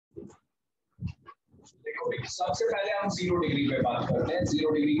देखो सबसे पहले हम 0 डिग्री पे बात करते हैं।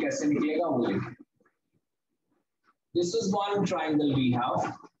 0 डिग्री कैसे निकलेगा वो देखिए। This is one triangle we have.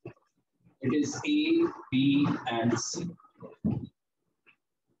 It is A, B and C.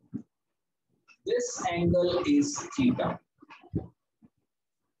 This angle is theta.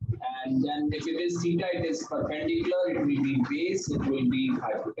 And then if it is theta, it is perpendicular, it will be base, it will be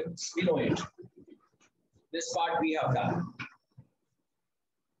hypotenuse. We know it. This part we have done.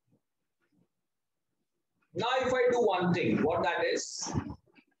 Now if I do one thing, what that is?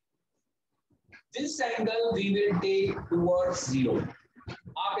 This angle we will take towards 0.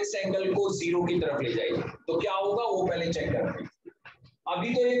 आप इस angle को 0 की तरफ ले जाइए तो क्या होगा वो पहले चेक करते हैं।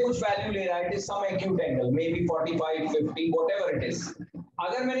 अभी तो ये कुछ वैल्यू ले रहा है, it is some acute angle, may be 45, 50, whatever it is.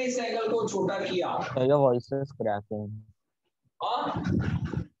 अगर मैंने इस एंगल को छोटा किया तो ये वॉइसेस क्रैक है। हाँ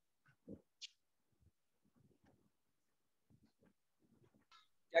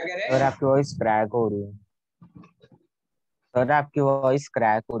क्या कह रहे हैं? सर आपकी वॉइस क्रैक हो रही है। सर आपकी वॉइस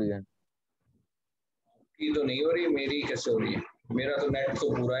क्रैक हो रही है। ये तो नहीं हो रही, मेरी कैसे हो रही है? मेरा तो नेट तो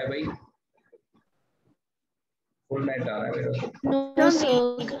पूरा है भाई, फुल नेट आ रहा है मेरा तो। नो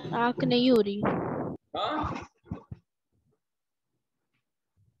सर, आंख नहीं हो रही। हाँ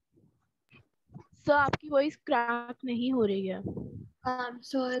सर आपकी वॉइस क्रैक नहीं हो रही है।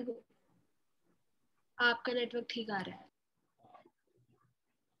 सर आपका नेटवर्क ठीक आ रहा है।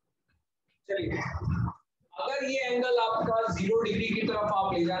 चलिए, अगर ये एंगल आपका 0 डिग्री की तरफ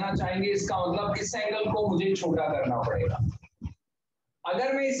आप ले जाना चाहेंगे, इसका मतलब इस एंगल को मुझे छोटा करना पड़ेगा।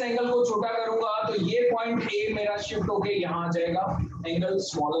 अगर मैं इस एंगल को छोटा करूंगा तो ये पॉइंट ए मेरा शिफ्ट होके यहाँ आ जाएगा, एंगल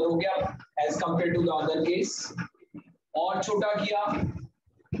स्मॉलर हो गया as compare to the other case. और छोटा किया,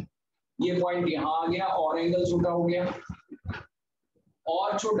 ये पॉइंट यहाँ आ गया और एंगल छोटा हो गया।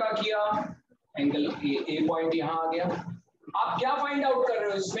 और छोटा किया, एंगल ए पॉइंट यहाँ आ गया। आप क्या फाइंड आउट कर रहे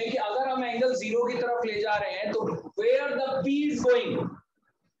हो इसमें कि अगर हम एंगल 0 की तरफ ले जा रहे हैं तो where the P is going,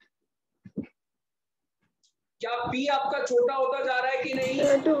 क्या P आपका छोटा होता जा रहा है कि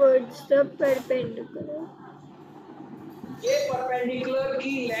नहीं? Towards the perpendicular. ये परपेंडिकुलर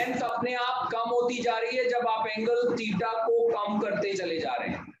की लेंथ अपने आप कम होती जा रही है जब आप एंगल थीटा को कम करते चले जा रहे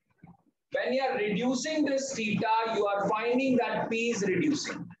हैं। When you are reducing this theta, you are finding that P is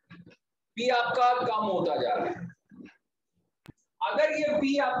reducing. P आपका कम होता जा रहा है। अगर ये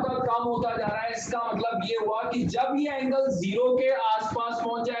P आपका कम होता जा रहा है, इसका मतलब ये हुआ कि जब ये एंगल 0 के आसपास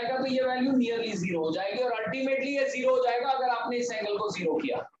पहुंच जाएगा तो ये वैल्यू नियरली 0 हो जाएगी और अल्टीमेटली ये 0 हो जाएगा अगर आपने इस एंगल को 0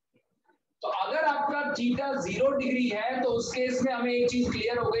 किया। तो अगर आपका थीटा 0 डिग्री है तो उस केस में हमें एक चीज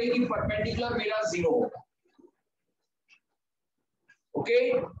क्लियर हो गई कि परपेंडिकुलर मेरा 0 होगा। ओके,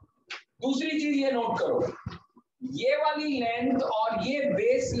 दूसरी चीज ये नोट करो, ये वाली लेंथ और ये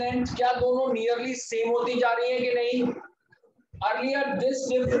बेस लेंथ क्या दोनों नियरली सेम होती जा रही है कि नहीं? Earlier this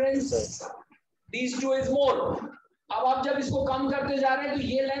difference, these two is more. अब आप जब इसको कम करते जा रहे हैं तो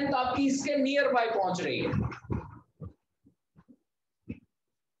ये लेंथ आपकी इसके नियर बाय पहुंच रही है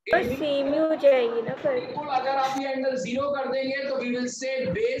और सेम ही हो जाएगी ना फिर। बिल्कुल, अगर आप ये एंगल 0 कर देंगे तो we will say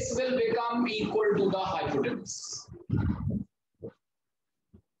base will become equal to the hypotenuse.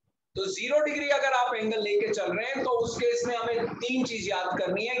 तो 0 डिग्री अगर आप एंगल लेके चल रहे हैं तो उस केस में हमें 3 चीज याद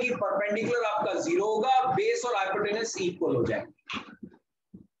करनी है कि परपेंडिकुलर आपका 0 होगा, बेस और हाइपोटेनस इक्वल हो जाएंगे।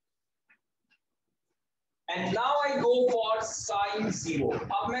 And now I go for sign 0।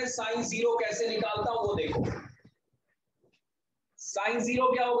 अब मैं साइन 0 कैसे निकालता हूं वो देखो। साइन 0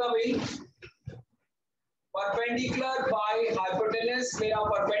 क्या होगा भाई? Perpendicular by hypotenuse. मेरा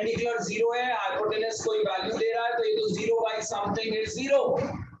परपेंडिकुलर 0 है, हाइपोटेनस कोई वैल्यू दे रहा है तो ये तो 0 bye something is 0।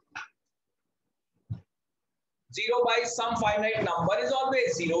 0 by some finite number is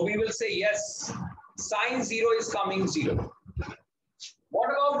always 0. We will say yes, sin 0 is coming 0. What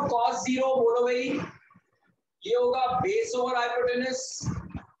about cos 0? बोलो भाई, ये होगा बेस ओवर हाइपोटेनस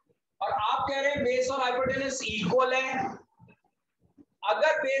और आप कह रहे हैं बेस और हाइपोटेनस इक्वल है।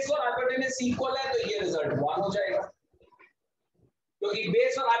 अगर बेस और हाइपोटेनस इक्वल है तो ये रिजल्ट 1 हो जाएगा, क्योंकि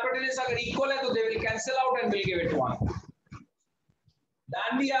बेस और हाइपोटेनस अगर इक्वल है तो they will cancel out and will give it 1.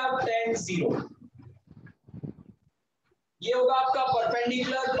 Then we have tan 0. ये होगा आपका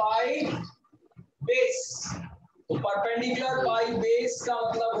परपेंडिकुलर बाय बेस। तो परपेंडिकुलर बाय बेस का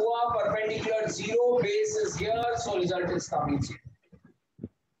मतलब हुआ perpendicular 0, base is here, so result is coming 0.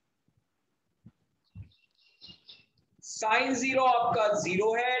 Sign 0 आपका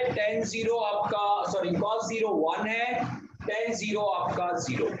 0 है, tan 0 आपका cos 0 1 है, tan 0 आपका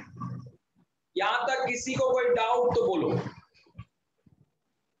 0। यहां तक किसी को कोई डाउट तो बोलो।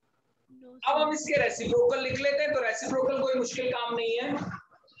 अब हम इसके रेसिप्रोकल लिख लेते हैं। तो रेसिप्रोकल कोई मुश्किल काम नहीं है।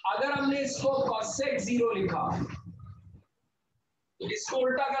 अगर हमने इसको cosec 0 लिखा इसको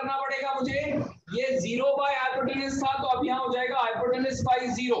उल्टा करना पड़ेगा मुझे। ये 0 बाय हाइपोटेनस था तो अब यहाँ हो जाएगा hypotenuse bye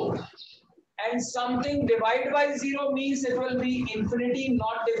 0 and something divide by 0 means it will be infinity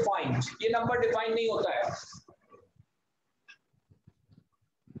not defined. ये नंबर डिफाइन नहीं होता है।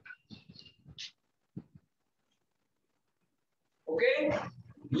 ओके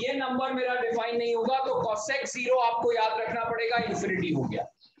ये नंबर मेरा डिफाइन नहीं होगा तो cosec 0 आपको याद रखना पड़ेगा इंफिनिटी हो गया।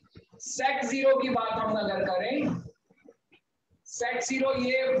 sec 0 की बात हम अगर करें sec 0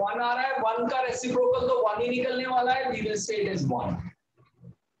 ये 1 आ रहा है 1 का रेसिप्रोकल तो 1 ही निकलने वाला है we will say it is 1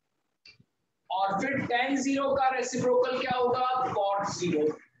 और फिर tan 0 का रेसिप्रोकल क्या होगा cot 0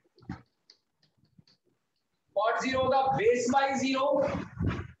 होगा base bye 0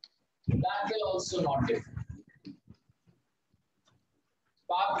 that will also not differ।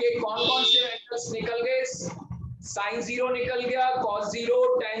 तो आपके कौन कौन से वेक्टर्स निकल गए sin 0 निकल गया cos 0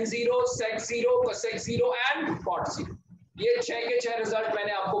 tan 0 sec 0 cosec 0 and cot 0। ये 6 के 6 रिजल्ट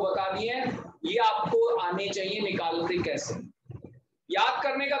मैंने आपको बता दिए हैं। ये आपको आने चाहिए निकालते कैसे। याद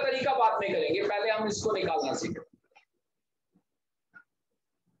करने का तरीका बाद में करेंगे पहले हम इसको निकालना सीखें।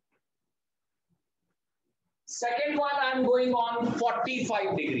 Second one I am going on 45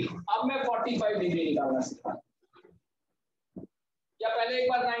 degree. अब मैं 45 डिग्री निकालना सीखा या पहले एक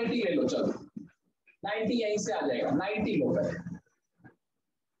बार 90 ले लो। चलो 90 यहीं से आ जाएगा 90 लो पहले।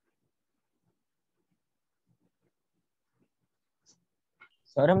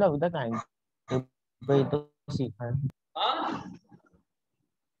 सर हमने अभी तक 90 तो सीखा है। हाँ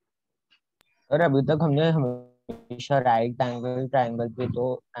सर अभी तक हमने हमेशा राइट एंगल ट्रायंगल पे तो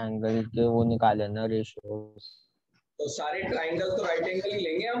एंगल के वो निकाले ना रेशियो। तो सारे ट्रायंगल तो राइट एंगल ही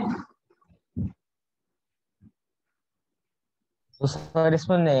लेंगे हम। तो सर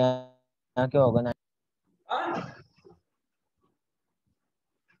इसमें नया क्या होगा ना। हाँ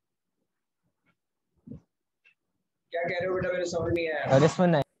क्या कह रहे हो बेटा मेरे समझ नहीं आया। सर इसमें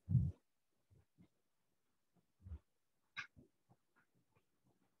नया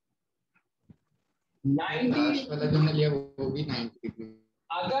 90 वाला जो हमने लिया वो भी 90 डिग्री।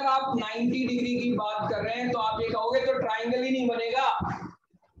 अगर आप 90 डिग्री की बात कर रहे हैं तो आप ये कहोगे तो ट्रायंगल ही नहीं बनेगा।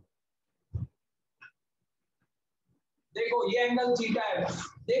 देखो ये एंगल थीटा है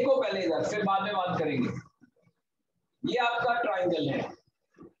देखो पहले इधर फिर बाद में बात करेंगे। ये आपका ट्रायंगल है।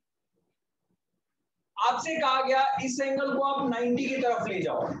 आपसे कहा गया इस एंगल को आप 90 की तरफ ले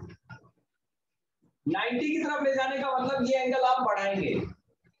जाओ। 90 की तरफ ले जाने का मतलब ये एंगल आप बढ़ाएंगे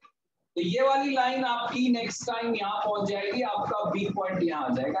तो ये वाली लाइन आपकी नेक्स्ट टाइम यहां पहुंच जाएगी। आपका बी पॉइंट यहां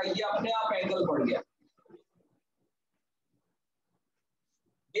आ जाएगा। ये अपने आप एंगल बढ़ गया।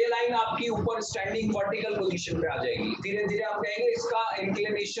 ये लाइन आपकी ऊपर स्टैंडिंग वर्टिकल पोजीशन पे आ जाएगी। धीरे धीरे आप कहेंगे इसका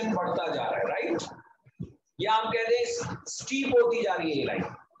इंक्लिनेशन बढ़ता जा रहा है राइट। या हम कहते हैं स्टीप होती जा रही है ये लाइन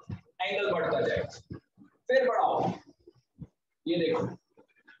एंगल बढ़ता जाएगा। फिर बढ़ाओ ये देखो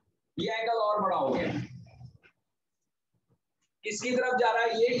ये एंगल और बड़ा हो गया। किसकी तरफ जा रहा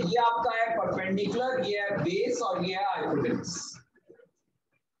है ये आपका है परपेंडिकुलर ये है बेस और ये है हाइपोटेनस।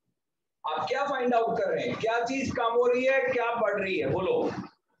 आप क्या फाइंड आउट कर रहे हैं क्या चीज कम हो रही है क्या बढ़ रही है बोलो।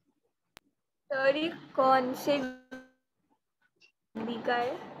 सर ये कौन से डिग्री का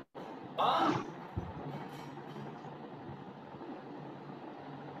है? हाँ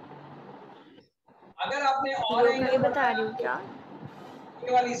अगर आपने और एंगल बता रही हूँ क्या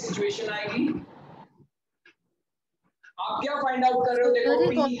ये वाली सिचुएशन आएगी। आप क्या फाइंड आउट कर रहे हो देखो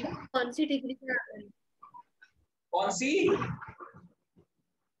कौन सी डिग्री का कौन सी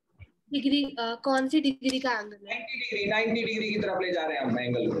डिग्री कौन सी डिग्री का एंगल है? 90 डिग्री की तरफ ले जा रहे हैं हम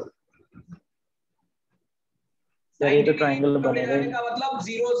एंगल को। सर ये तो ट्रायंगल बनेगा ही। का मतलब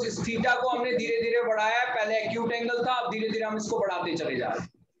जीरो थीटा को हमने धीरे धीरे बढ़ाया है। पहले एक्यूट एंगल था अब धीरे धीरे हम इसको बढ़ाते चले जा रहे हैं।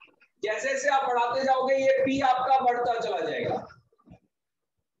 जैसे जैसे आप बढ़ाते जाओगे ये पी आपका बढ़ता चला जाएगा।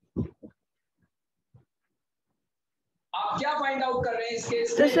 आप क्या फाइंड आउट कर रहे हैं इसके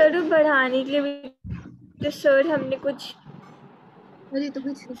तो सर बढ़ाने के लिए तो सर हमने कुछ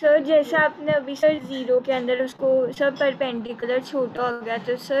सर जैसे आपने अभी सर 0 के अंदर उसको सब परपेंडिकुलर छोटा हो गया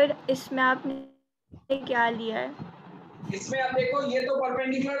तो सर इसमें आपने क्या लिया है? इसमें आप देखो ये तो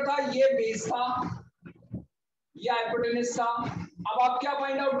परपेंडिकुलर था ये बेस था ये हाइपोटेनस था। अब आप क्या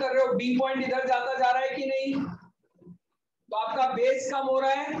फाइंड आउट कर रहे हो बी पॉइंट इधर जाता जा रहा है कि नहीं। तो आपका बेस कम हो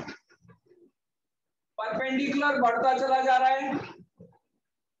रहा है परपेंडिकुलर बढ़ता चला जा रहा है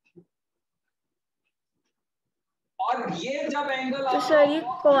और ये जब एंगल तो सर ये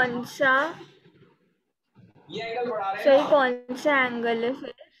कौन सा ये एंगल बढ़ा रहे हैं सर कौन सा एंगल है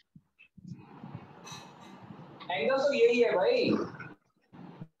फिर? एंगल तो यही है भाई।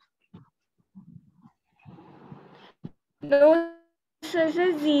 नो सर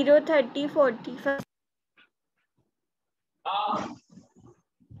 0 30 45 हाँ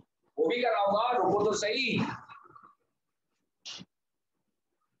भी कराऊंगा, रुको तो सही।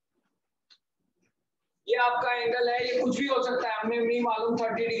 ये आपका एंगल है, ये कुछ भी हो सकता है, हमें नहीं मालूम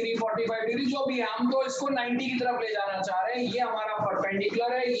 30 डिग्री 45 डिग्री जो भी है, हम तो इसको 90 की तरफ ले जाना चाह रहे हैं। ये हमारा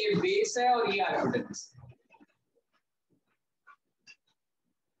परपेंडिकुलर है, ये बेस है और ये हाइपोटेनस।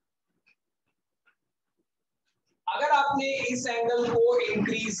 अगर आपने इस एंगल को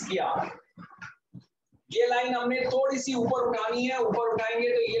इंक्रीज किया, ये लाइन हमने थोड़ी सी ऊपर उठानी है, ऊपर उठाएंगे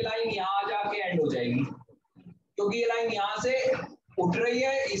तो ये लाइन यहां जाके एंड हो जाएगी, क्योंकि ये लाइन यहां से उठ रही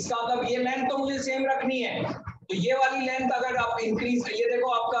है। इसका मतलब ये लेंथ तो मुझे सेम रखनी है, तो ये वाली लेंथ अगर आप इंक्रीज, ये देखो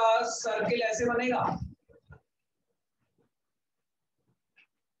आपका सर्किल ऐसे बनेगा,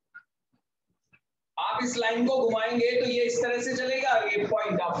 आप इस लाइन को घुमाएंगे तो ये इस तरह से चलेगा, ये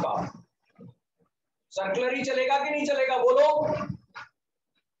पॉइंट आपका सर्कुलर ही चलेगा कि नहीं चलेगा, बोलो।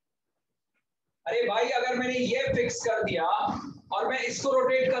 अरे भाई अगर मैंने ये फिक्स कर दिया और मैं इसको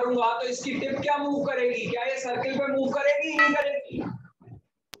रोटेट करूंगा तो इसकी टिप क्या मूव करेगी, क्या ये सर्किल पे मूव करेगी नहीं करेगी?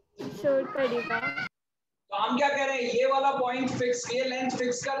 सर करेगा। तो हम क्या कह रहे हैं, ये वाला पॉइंट फिक्स, ये लेंथ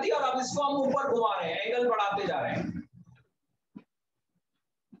फिक्स कर दी और अब इसको हम ऊपर घुमा रहे हैं, एंगल बढ़ाते जा रहे हैं।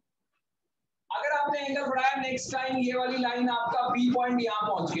 अगर आपने एंगल बढ़ाया, नेक्स्ट टाइम ये वाली लाइन आपका पी पॉइंट यहां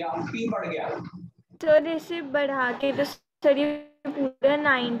पहुंच गया, पी बढ़ गया। सर इसे बढ़ा के तो सर ये पूरा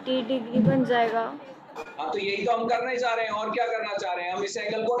 90 डिग्री बन जाएगा। हाँ तो यही तो हम करना चाह रहे हैं, और क्या करना चाह रहे हैं, हम इस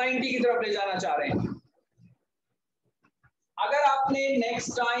एंगल को 90 की तरफ ले जाना चाह रहे हैं। अगर आपने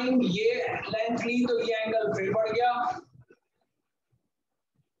नेक्स्ट टाइम ये लेंथ ली तो ये एंगल फिर बढ़ गया,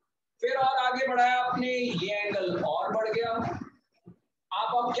 फिर और आगे बढ़ाया आपने, ये एंगल और बढ़ गया।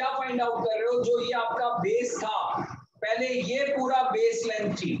 आप अब क्या फाइंड आउट कर रहे हो, जो ये आपका बेस था, पहले ये पूरा बेस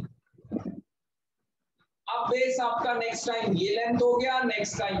लेंथ थी, अब बेस आपका नेक्स्ट टाइम ये लेंथ हो गया,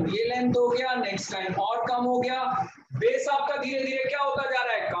 नेक्स्ट टाइम ये लेंथ हो गया, नेक्स्ट टाइम और कम हो गया। बेस आपका धीरे धीरे क्या होता जा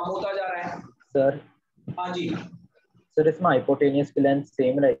रहा है, कम होता जा रहा है। सर हाँ जी सर, इसमें हाइपोटेनियस की लेंथ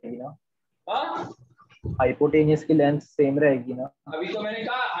सेम रहेगी ना? हाँ, हाइपोटेनियस की लेंथ सेम रहेगी ना? अभी तो मैंने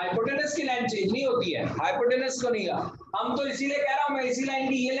कहा हाइपोटेनस की लेंथ चेंज नहीं होती है, हाइपोटेनस को नहीं कहा। हम तो इसीलिए कह रहा हूं मैं, इसी लाइन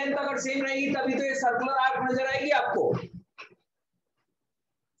की ये लेंथ अगर सेम रहेगी तभी तो ये सर्कुलर आर्क नजर आएगी आपको।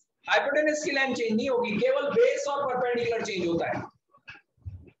 हाइपोटेनस की लेंथ चेंज नहीं होगी, केवल बेस और परपेंडिकुलर चेंज होता है।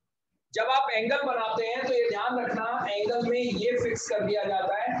 जब आप एंगल बनाते हैं तो ये ध्यान रखना, एंगल में ये फिक्स कर दिया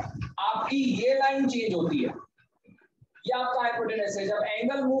जाता है, आपकी ये लाइन चेंज होती है, ये आपका हाइपोटेनस है। जब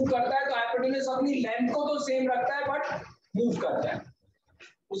एंगल मूव करता है तो हाइपोटेनस अपनी लेंथ को तो सेम रखता है बट मूव करता है,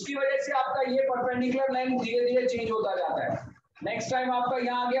 उसकी वजह से आपका ये परपेंडिकुलर लेंथ धीरे धीरे चेंज होता जाता है। नेक्स्ट टाइम आपका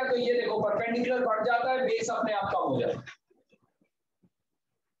यहाँ आ गया तो ये देखो परपेंडिकुलर बढ़ जाता है, बेस अपने आप कम हो जाता है।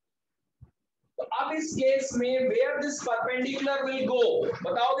 तो अब इस केस में where this perpendicular will go,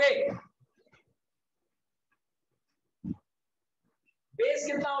 बताओगे? बेस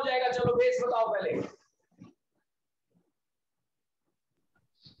कितना हो जाएगा, चलो बेस बताओ पहले।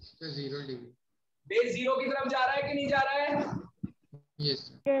 0 डिग्री। बेस 0 की तरफ जा रहा है कि नहीं जा रहा है? Yes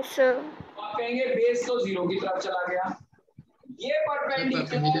yes sir. तो आप कहेंगे बेस तो 0 की तरफ चला गया। ये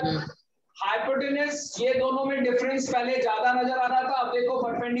परपेंडिकुलर हाइपोटेनस, ये दोनों में डिफरेंस पहले ज्यादा नजर आ रहा था, अब देखो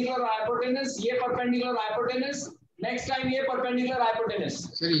परपेंडिकुलर हाइपोटेनस, ये परपेंडिकुलर हाइपोटेनस, नेक्स्ट टाइम ये परपेंडिकुलर हाइपोटेनस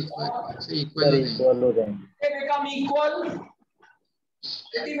सर इक्वल हो जाएंगे। they become equal।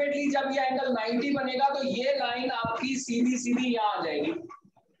 अल्टीमेटली जब ये एंगल 90 बनेगा तो ये लाइन आपकी सीधी सीधी यहाँ आ जाएगी।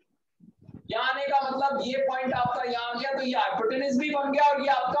 यहाँ आने का मतलब ये पॉइंट आपका यहाँ आ गया तो ये हाइपोटेनस भी बन गया और ये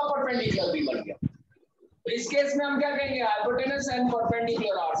आपका परपेंडिकुलर भी बन गया। तो इस केस में हम क्या कहेंगे, hypotenuse and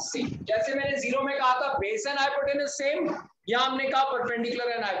perpendicular are same. जैसे मैंने 0 में कहा था बेस एंड हाइपोटेनस सेम, यहाँ हमने कहा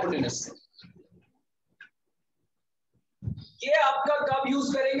परपेंडिकुलर एंड हाइपोटेनस सेम। ये आपका कब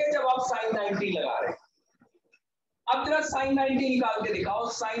यूज करेंगे, जब आप sin 90 लगा रहे हैं। अब जरा sin 90 निकाल के दिखाओ।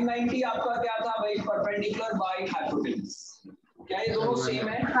 sin 90 आपका क्या था भाई, परपेंडिकुलर बाय हाइपोटेनस। क्या ये दोनों सेम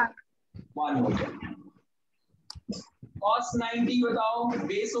है? वन हो गया। cos 90 बताओ,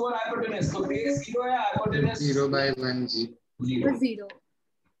 बेस ओवर हाइपोटेनस, तो बेस 0 है, hypotenuse 0/1 0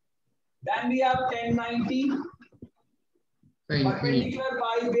 then we have tan 90 perpendicular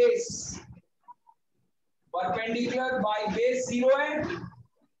by base, perpendicular by base 0 है,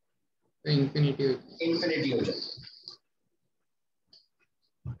 इंफिनिटी हो जाए।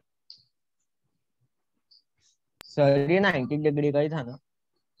 सर ये 90 डिग्री का ही था ना?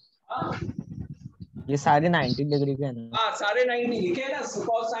 हाँ ये सारे 90 डिग्री के हैं ना? हाँ सारे 90 लिखे हैं ना,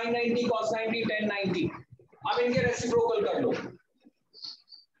 cos sin 90, cos 90, tan 90। अब इनके रेसिप्रोकल कर लो।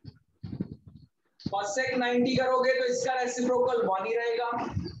 cosec 90 करोगे तो इसका रेसिप्रोकल 1 ही रहेगा।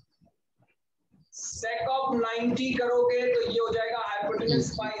 sec of 90 करोगे तो ये हो जाएगा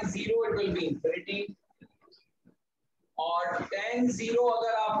hypotenuse bye 0, it will be infinity. और tan 0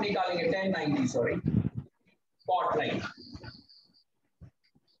 अगर आप निकालेंगे, tan 90 सॉरी, cot 90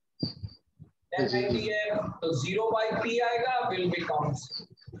 tan 90 है तो 0/p आएगा, will becomes।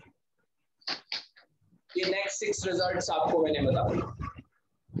 ये नेक्स्ट 6 रिजल्ट्स आपको मैंने बता दिए।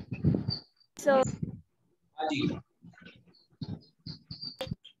 हाँ जी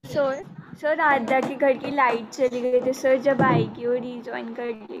सर आद्या के घर की लाइट चली गई थी सर, जब आएगी वो रीजॉइन कर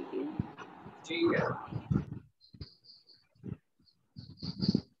लेगी। ठीक है।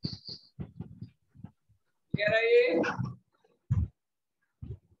 कह रहे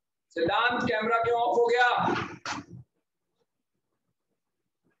सिद्धांत कैमरा क्यों ऑफ हो गया?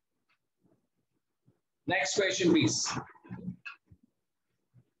 Next question please.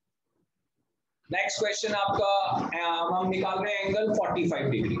 Next question आपका हम निकाल रहे हैं एंगल 45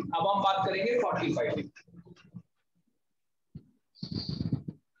 डिग्री। अब हम बात करेंगे 45 डिग्री।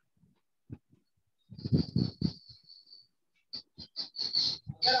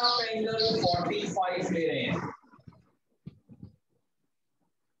 अगर आप एंगल 45 ले रहे हैं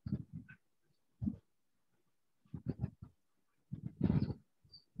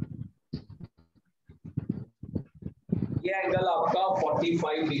ये एंगल आपका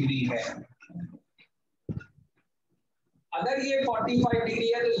 45 डिग्री है। अगर ये 45 डिग्री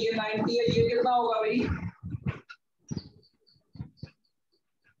है तो ये 90 है, ये कितना होगा भाई?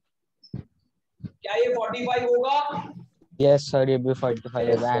 क्या ये 45 होगा? यस सर, ये भी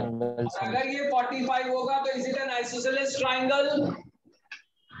 45 एंगल। अगर ये 45 होगा तो is it N isosceles triangle?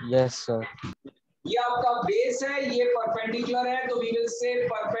 Yes sir. ये आपका बेस है, ये परपेंडिकुलर है, तो we will say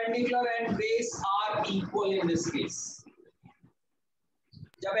perpendicular and base are equal in this case.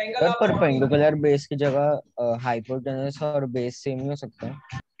 जब एंगल आप परपेंडिकुलर बेस की जगह हाइपोटेनस और बेस सेम नहीं हो सकता?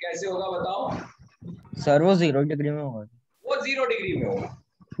 कैसे होगा बताओ? सर वो 0 डिग्री में होगा। वो 0 डिग्री में होगा।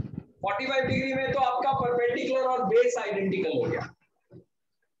 45 डिग्री में तो आपका परपेंडिकुलर और बेस आइडेंटिकल हो गया।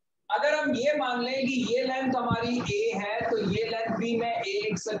 अगर हम ये मान लें कि ये लेंथ हमारी a है तो ये लेंथ भी मैं a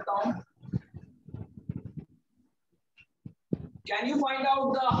लिख सकता हूं। Can you find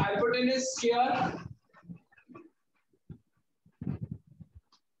out the hypotenuse here?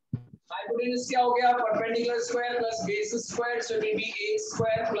 Hypotenuse क्या हो गया? Perpendicular square plus base square, so it will be a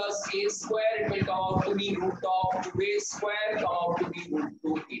square plus a square, it will come out to be root of 2a square, come out to be root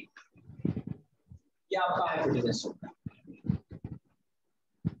 2a। ये आपका hypotenuse होगा।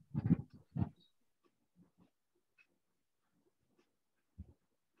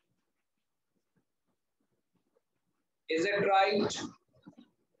 Is it right?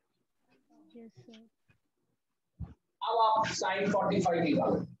 Yes, sir. अब आप sin 45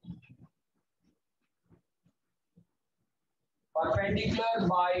 निकालो। Perpendicular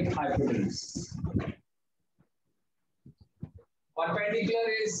by hypotenuse. Perpendicular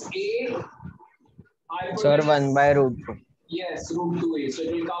is a. Sir, 1/√2. Yes, root 2a. So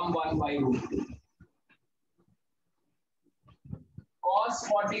it will come 1/√2. Cos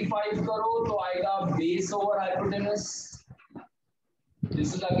 45 करो तो आएगा base over hypotenuse.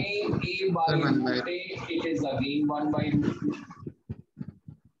 This is again a by root a. It is again 1/√2.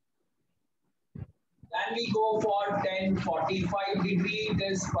 Then we go for tan 45 degree. It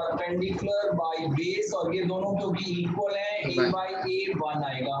is perpendicular by base और ये दोनों क्योंकि equal है, a by a 1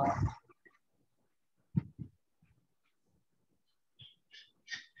 आएगा।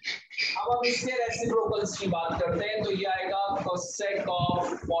 अब हम इसके रेसिप्रोकल्स की बात करते हैं तो ये आएगा cosec of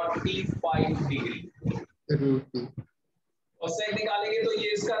 45 डिग्री। cosec निकालेंगे तो ये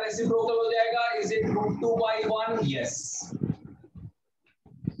इसका रेसिप्रोकल हो जाएगा। Is it √2/1? यस।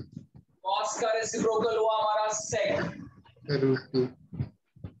 cos का रेसिप्रोकल हुआ हमारा sec, √2।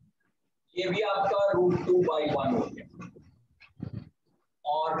 ये भी आपका √2/1 हो गया।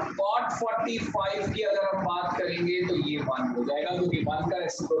 और cot 45 की अगर हम बात करेंगे तो ये 1 हो जाएगा क्योंकि 1 का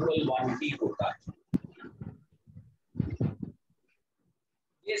रेसिप्रोकल 1 ही होता है।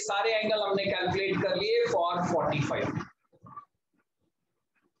 ये सारे एंगल हमने कैलकुलेट कर लिए फॉर 45।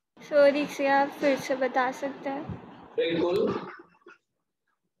 सर इसे आप फिर से बता सकते हैं? बिल्कुल।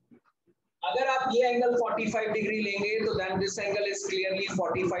 अगर आप ये एंगल 45 डिग्री लेंगे तो then this angle is clearly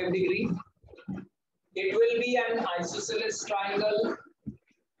 45 degree. It will be N isosceles triangle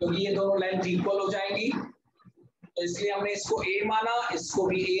क्योंकि ये दोनों लेंथ इक्वल हो जाएंगी, तो इसलिए हमने इसको a माना, इसको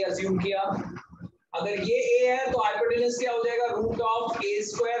भी a अज्यूम किया। अगर ये a है तो हाइपोटेनस क्या हो जाएगा? Root of a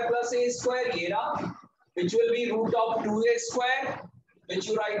square plus a square, ये रहा, which will be root of 2a square, which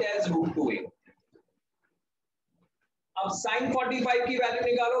you write as root 2a. अब sin 45 की वैल्यू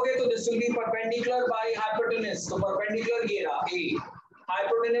निकालोगे तो this will be perpendicular by hypotenuse, तो परपेंडिकुलर ये रहा a,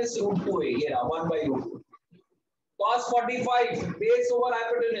 हाइपोटेनस रूट 2a, ये रहा 1/√2। cos 45 बेस ओवर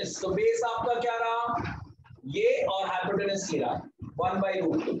हाइपोटेनस, तो बेस आपका क्या रहा? ये और हाइपोटेनस ये रहा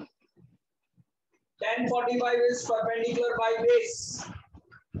 1/√2। tan 45 is perpendicular by base,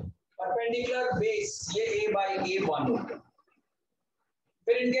 perpendicular base ये a/a1 होगा।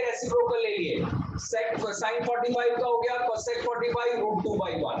 फिर इनके रेसिप्रोकल ले लिए, sec sin 45 का हो गया cosec 45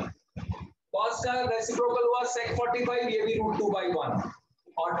 √2/1, cos का रेसिप्रोकल हुआ sec 45 ये भी √2/1,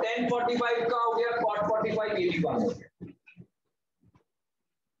 और tan 45 का हो गया cot 45 ये भी 1 हो गया।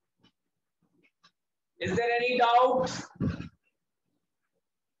 Is there any doubt?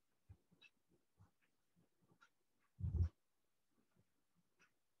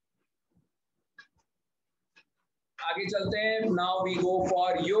 आगे चलते हैं। नाउ वी गो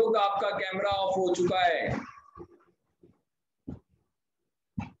फॉर योग। आपका कैमरा ऑफ हो चुका है।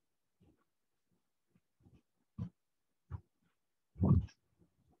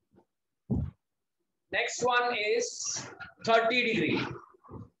 Next one is 30 degree.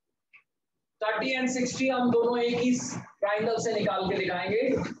 30 and 60 हम दोनों एक ही ट्राइंगल से निकाल के दिखाएंगे।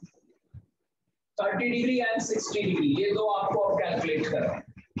 30 डिग्री एंड 60 डिग्री ये दो आपको अब कैलकुलेट करना है।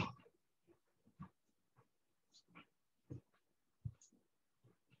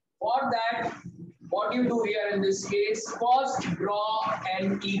 For that, what you do here in this case, first draw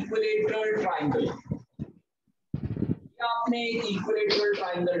an equilateral triangle. आपने एक equilateral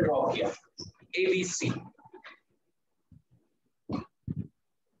triangle draw किया ABC.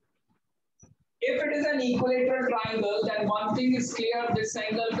 If it is an equilateral triangle, then one thing is clear: this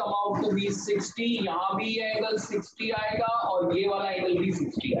angle come out to be 60. यहाँ भी ये angle 60 आएगा और ये वाला angle भी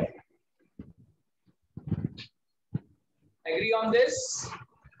 60 आएगा. Agree on this?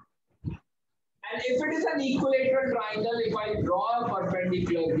 And if it is an equilateral triangle, if I draw a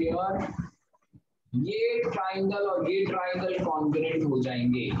perpendicular here, ये triangle और ये triangle congruent हो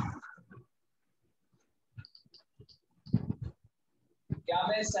जाएंगे। क्या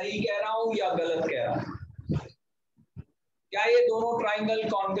मैं सही कह रहा हूं या गलत कह रहा हूं? क्या ये दोनों ट्राइंगल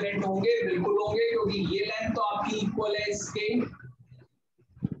कॉन्ग्रुएंट होंगे? बिल्कुल होंगे, क्योंकि ये लेंथ तो आपकी इक्वल है इसके।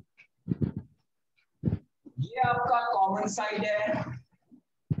 ये आपका कॉमन साइड है,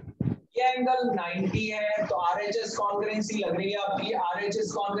 ये एंगल 90 है, तो आरएचएस कॉन्ग्रुएंसी लग रही है आपकी।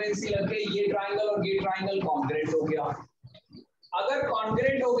 आरएचएस कॉन्ग्रुएंसी लग गई, ये ट्राइंगल और ये ट्राइंगल कॉन्ग्रुएंट हो गया। अगर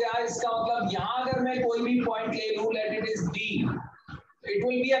कॉन्ग्रुएंट हो गया इसका मतलब यहां अगर मैं कोई भी पॉइंट ले लूं, let it is D, it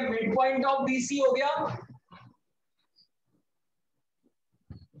will be a mid point of BC हो गया।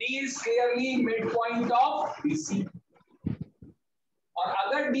 D is clearly mid point of BC, और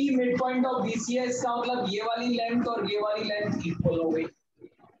अगर D mid point of BC है इसका मतलब ये वाली लेंथ और ये वाली लेंथ इक्वल हो गई।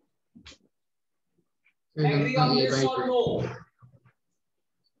 Agree on this or no?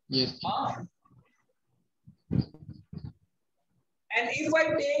 Yes. And if I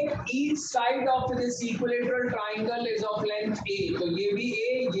take each side of this equilateral triangle is of length a, तो ये भी a,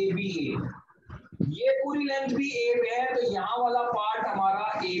 ये भी a, ये पूरी लेंथ भी a पे है, तो यहाँ वाला पार्ट हमारा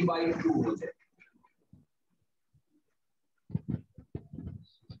a/2 हो जाए।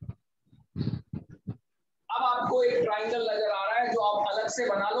 अब आपको एक ट्राइंगल नजर आ रहा है जो आप अलग से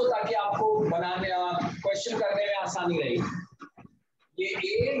बना लो ताकि आपको बनाने क्वेश्चन करने में आसानी रहेगी। ये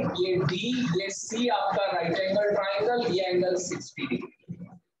ए, ये डी, ये सी आपका राइट एंगल ट्राइंगल, ये एंगल 60 डिग्री,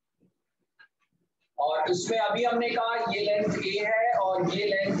 और इसमें अभी हमने कहा ये लेंथ ए है और ये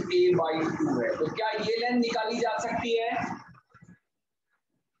लेंथ a/2 है, तो क्या ये लेंथ निकाली जा सकती है?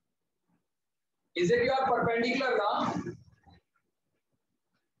 इज इट योर परपेंडिकुलर ना?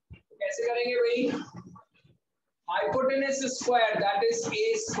 कैसे करेंगे भाई? Hypotenuse square, that is a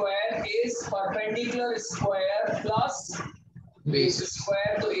square, is perpendicular square plus base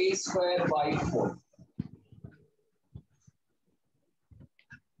square, तो a square by 4.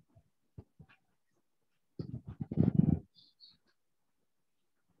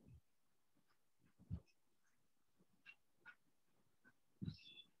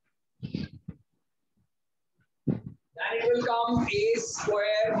 Then it will come a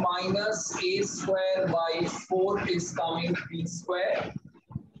square minus a square by 4 is coming p square,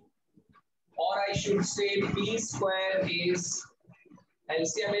 or I should say p square is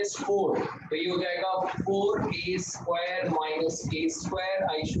LCM is 4, तो ये हो जाएगा 4a square minus a square.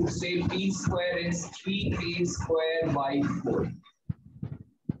 I should say p square is 3a square by 4,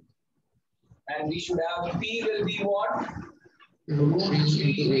 and we should have p will be what?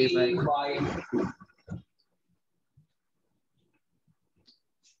 √3a by 2.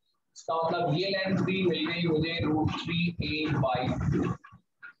 इसका मतलब ये length भी मिल गई मुझे √3a by 2.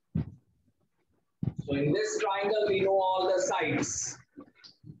 So in this triangle we know all the sides,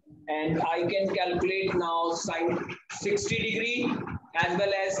 and I can calculate now side 60 degree as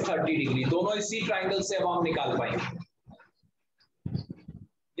well as 30 degree. दोनों इसी triangle से अब हम निकाल पाएंगे।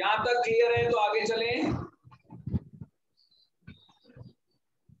 यहां तक क्लियर है तो आगे चलें।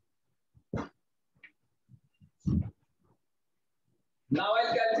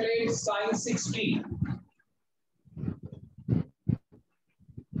 sin 60.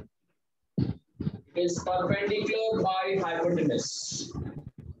 It is perpendicular by hypotenuse.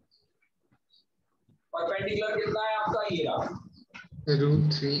 Perpendicular कितना है आपका, ये रहा,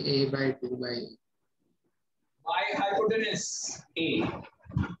 √3a/2 by hypotenuse a.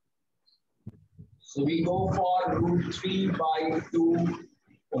 So we go for √3/2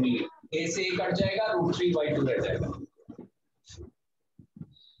 only. a से a कट जाएगा, √3/2 रह जाएगा.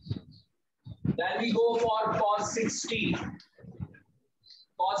 Then we go for cos 60.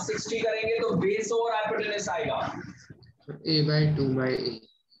 cos 60 करेंगे तो बेस और हाइपोटेनस आएगा. a/2/a.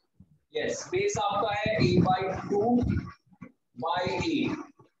 Yes, बेस आपका है a/2/a. 1/2.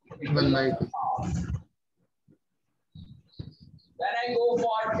 Then I go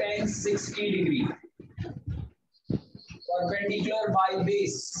for tan 60 degree. Perpendicular by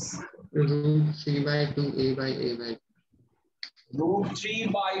base. √3/2a/a/2.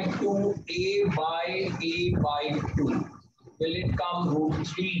 √3/2a/a/2. Will it come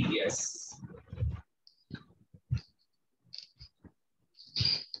 √3? Yes.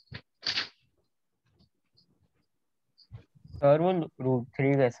 Sir वो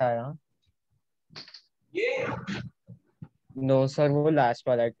 √3 कैसा आया? ये नो सर, वो लास्ट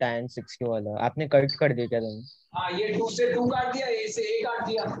वाला tan 60 वाला आपने कट कर दिया क्या दोनों? हाँ, ये 2 से 2 काट दिया, a से a काट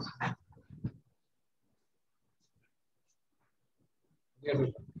दिया.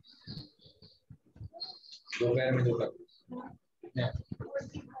 दोपहर में 2 कर.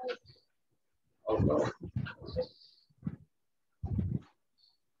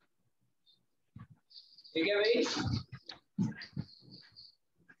 ठीक है भाई,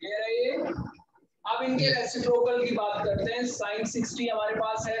 क्लियर है ये. अब इनके रेसिप्रोकल की बात करते हैं. sin 60 हमारे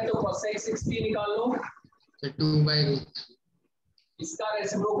पास है तो cosec 60 निकाल लो. 2/√3. इसका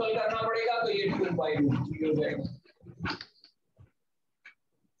रेसिप्रोकल करना पड़ेगा तो ये 2/√3 हो जाएगा.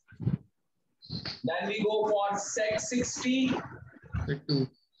 Then we go for sec 60 2.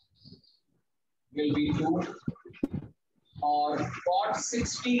 will be 2. और cot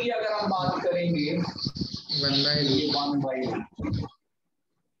 60 की अगर हम बात करेंगे 1/√3.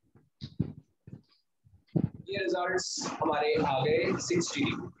 ये रिजल्ट्स हमारे आ गए 60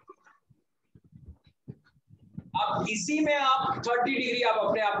 डिग्री. अब इसी में आप 30 डिग्री आप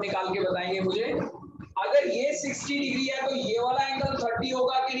अपने आप निकाल के बताएंगे मुझे. अगर ये 60 डिग्री है तो ये वाला एंगल 30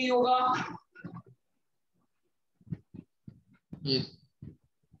 होगा कि नहीं होगा? Yes.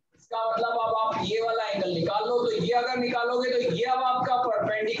 इसका मतलब अब आप ये वाला एंगल निकाल लो. तो ये अगर निकालोगे तो ये अब आपका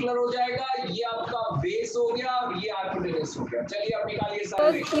परपेंडिकुलर हो जाएगा, ये आपका बेस हो गया और ये हाइपोटेनस हो गया. चलिए अब निकालिए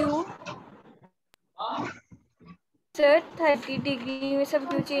सारे. क्यों हाँ, सर 30 डिग्री में सब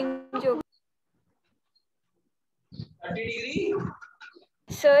क्यों चेंज हो? 30 डिग्री.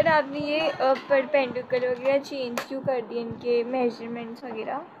 सर आपने ये परपेंडिकुलर वगैरह चेंज क्यों कर दिए, इनके मेजरमेंट्स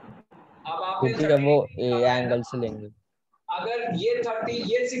वगैरह? अब आपने क्योंकि अब वो ए एंगल से लेंगे. अगर ये 30,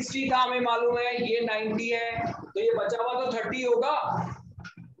 ये 60 था हमें मालूम है, ये 90 है, तो ये बचा हुआ तो 30 होगा.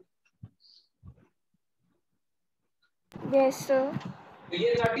 Yes sir. तो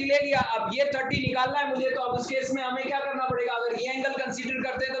ये 30 ले लिया. अब ये 30 निकालना है मुझे. तो अब उस केस में हमें क्या करना पड़ेगा? अगर ये एंगल कंसीडर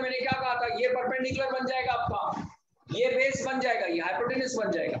करते हैं तो मैंने क्या कहा था, ये परपेंडिकुलर बन जाएगा आपका, ये बेस बन जाएगा, ये हाइपोटेनस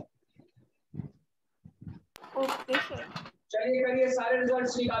बन जाएगा. Okay sir. चलिए करिए, सारे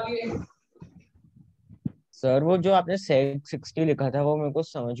रिजल्ट्स निकालिए. सर वो जो आपने sec 60 लिखा था वो मेरे को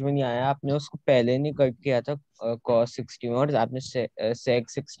समझ में नहीं आया. आपने उसको पहले नहीं कट किया था cos 60 में, और आपने sec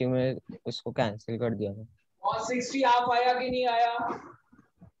 60 में उसको कैंसिल कर दिया था. cos 60 हाफ आया कि नहीं आया?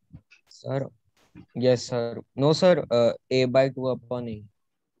 Sir yes sir. No sir, a/2 upon a.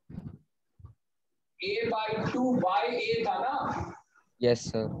 a/2 by a था ना? Yes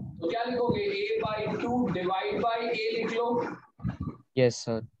sir. तो क्या लिखोगे? a/2 डिवाइड बाय a लिख लो. Yes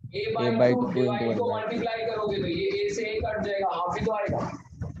sir. a/2 a/2 divide into को 1/2. मल्टीप्लाई करोगे तो ये a से a कट जाएगा, हाफ ही तो आएगा.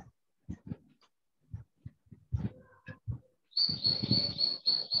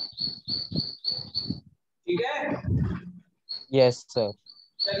 ठीक है. Yes sir.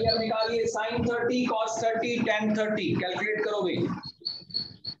 चलिए अब निकालिए. sin 30 cos 30 tan 30 कैलकुलेट करोगे.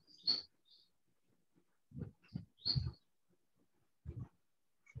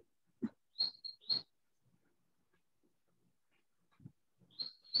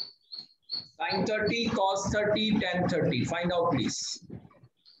 sin 30 cos 30 tan 30 find out please.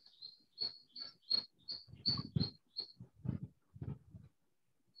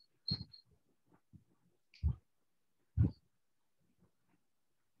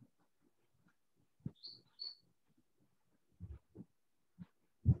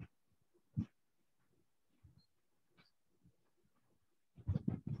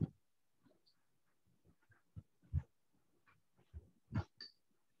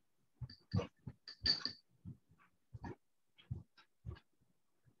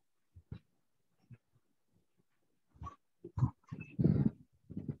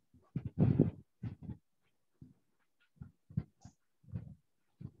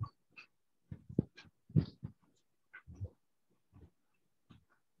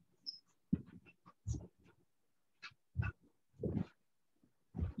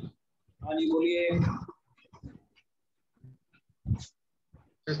 हाँ जी बोलिए।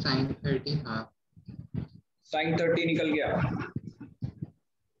 तो sin 30 हाफ। sin 30 निकल गया।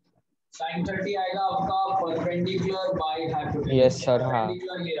 sin 30 आएगा आपका perpendicular by hypotenuse. Yes sir हाँ।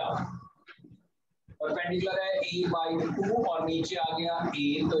 परपेंडिकुलर ये रहा, परपेंडिकुलर है a by 2 और नीचे आ गया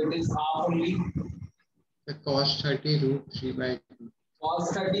a, तो इट इज हाफ ओनली। तो cos 30 √3/2। cos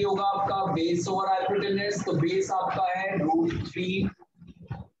 30 होगा आपका बेस ओवर हाइपोटेन्यूज, तो बेस आपका है √3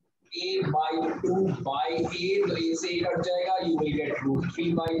 a by 2 by a, तो a से a कट जाएगा, you will get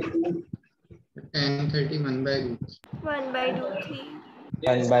 √3/2। tan 30 1/√3। 1/√3।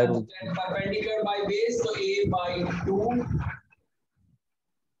 Yes, 1/√3। perpendicular by base, तो a by 2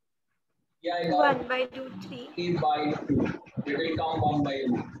 ये आएगा 1/√3। a by 2, it will come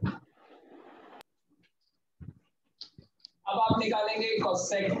 1/√3। अब आप निकालेंगे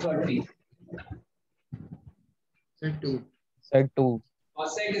cosec 30। सर 2। सर 2।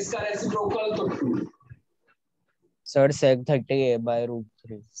 cosec इसका रेसिप्रोकल तो 2। Sir sec 30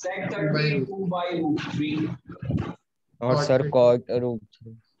 a/√3। sec 30 2/√3। और Cot sir 30। cot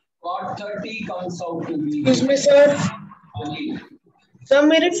 √3। cot 30 comes out to be। इसमें सर हाँ जी सर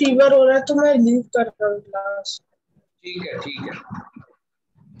मेरे फीवर हो रहा है तो मैं लीव कर रहा हूँ क्लास। ठीक है ठीक है।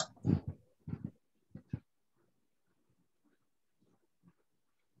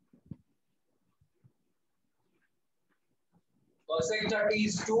 cosec 30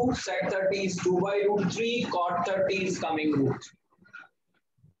 is 2, sec 30 is 2/√3, cot 30 is coming √3।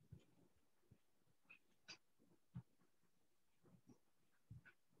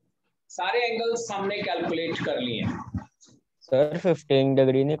 सारे एंगल्स हमने कैलकुलेट कर लिए हैं। सर 15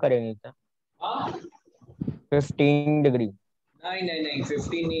 डिग्री नहीं करेंगे क्या? हाँ 15 डिग्री। नहीं नहीं नहीं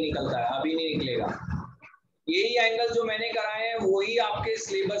 15 नहीं निकलता है, अभी नहीं निकलेगा। यही एंगल जो मैंने कराए हैं वही आपके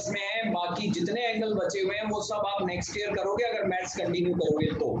सिलेबस में है, बाकी जितने एंगल बचे हुए हैं वो सब आप नेक्स्ट ईयर करोगे अगर मैथ्स कंटिन्यू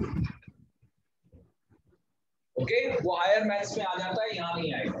करोगे तो। ओके वो हायर मैथ्स में आ जाता है, यहाँ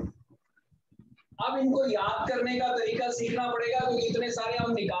नहीं आएगा। अब इनको याद करने का तरीका सीखना पड़ेगा क्योंकि इतने सारे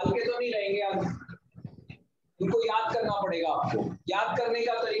हम निकाल के तो नहीं रहेंगे, अब इनको याद करना पड़ेगा आपको। याद करने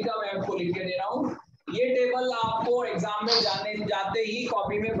का तरीका मैं आपको लिख के दे रहा हूँ। ये टेबल आपको एग्जाम में जाते ही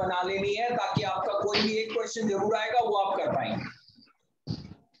कॉपी में बना लेनी है ताकि आपका कोई भी एक क्वेश्चन जरूर आएगा वो आप कर पाएंगे।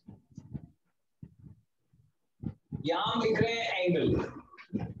 यहां हम लिख रहे हैं एंगल,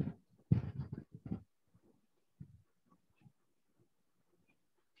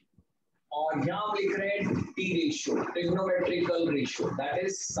 और यहां हम लिख रहे हैं T ratio, trigonometrical ratio, that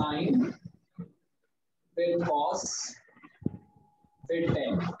is sine फिर कॉस फिर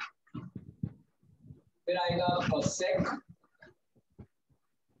टेन, फिर आएगा कोसेक,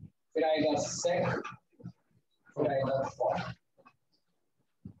 फिर आएगा सेक, फिर आएगा कॉट।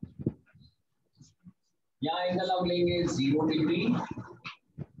 यहाँ एंगल हम लेंगे 0 डिग्री,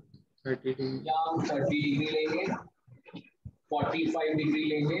 30 डिग्री। यहाँ हम 30 डिग्री लेंगे, 45 डिग्री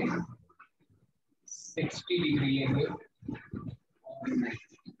लेंगे, 60 डिग्री लेंगे,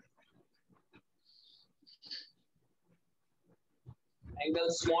 angle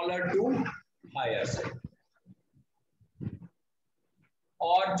smaller to hire side.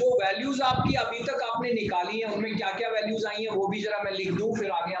 और जो वैल्यूज आपकी अभी तक आपने निकाली है उनमें क्या क्या वैल्यूज आई हैं वो भी जरा मैं लिख दूं,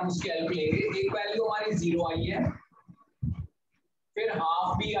 फिर आगे हम उसकी हेल्प लेंगे। एक वैल्यू हमारी 0 आई है, फिर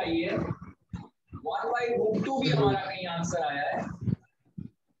हाफ भी आई है, 1/√2 भी हमारा कहीं आंसर आया है,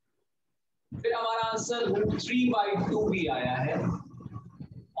 फिर हमारा आंसर √3/2 भी आया है,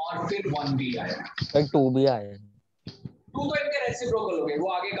 और फिर 1 भी आया है। सर 2 भी आया है। 2 तो इनके रेसिप्रोकल हो गए, वो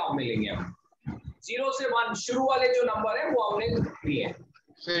आगे काम में लेंगे हम। 0 से 1 शुरू वाले जो नंबर है वो हमने लिए हैं।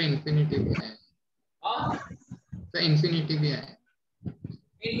 सर इंफिनिटी भी है। हाँ सर इंफिनिटी भी है।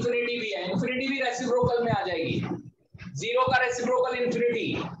 इंफिनिटी भी है, इंफिनिटी भी रेसिप्रोकल में आ जाएगी। 0 का रेसिप्रोकल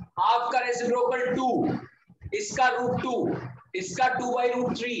इंफिनिटी, हाफ का रेसिप्रोकल 2, इसका √2, इसका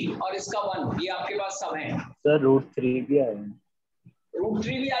 2/√3 और इसका 1, ये आपके पास सब है। सर √3 भी आया है।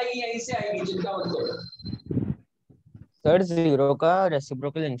 √3 भी आएगी, यहीं से आएगी, चिंता मत करो। सर 0 का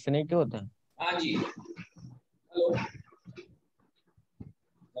रेसिप्रोकल इंफिनिटी होता है? हाँ जी। हेलो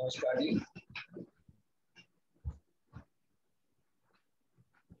नमस्कार जी।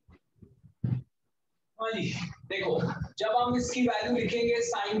 हाँ जी देखो, जब हम इसकी वैल्यू लिखेंगे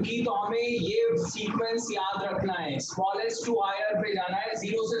साइन की तो हमें ये सीक्वेंस याद रखना है, स्मॉलेस्ट टू हायर पे जाना है,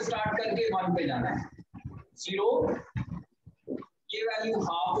 0 से स्टार्ट करके 1 पे जाना है। 0 ये वैल्यू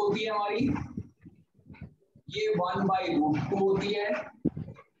हाफ होती है हमारी, ये 1/√2 होती है,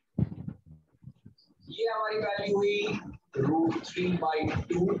 ये हमारी वैल्यू हुई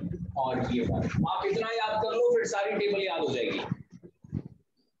 √3/2 और ये 1। आप इतना याद कर लो फिर सारी टेबल याद हो जाएगी।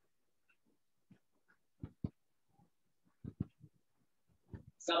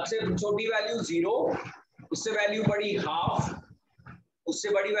 सबसे छोटी वैल्यू 0, उससे वैल्यू बड़ी हाफ, उससे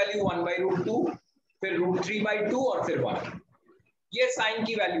बड़ी वैल्यू 1/√2, फिर √3/2 और फिर 1। ये साइन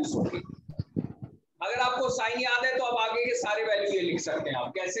की वैल्यूज होगी। अगर आपको साइन याद है तो अब आगे के सारे वैल्यू ये लिख सकते हैं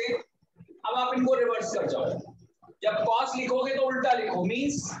आप। कैसे? अब आप इनको रिवर्स कर जाओ। जब कॉस लिखोगे तो उल्टा लिखो,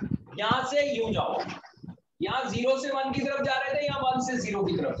 मींस यहां से यूं जाओ, यहाँ 0 से 1 की तरफ जा रहे थे, यहाँ 1 से 0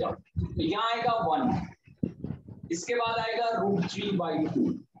 की तरफ जाओ, तो यहाँ आएगा 1, इसके बाद आएगा √3/2,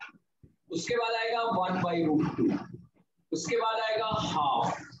 उसके बाद आएगा 1/√2, उसके बाद आएगा हाफ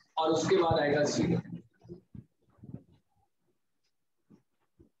और उसके बाद आएगा 0।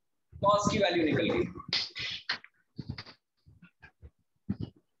 कॉस की वैल्यू निकल गई।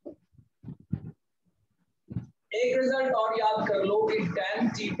 एक रिजल्ट और याद कर लो कि tan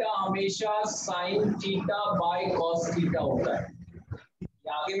थीटा हमेशा sin theta by cos theta होता है।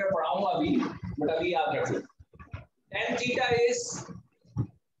 ये आगे मैं पढ़ाऊंगा अभी, बट अभी याद रख लो। tan theta is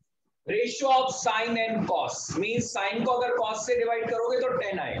ratio of sin and cos, means sin को अगर cos से डिवाइड करोगे तो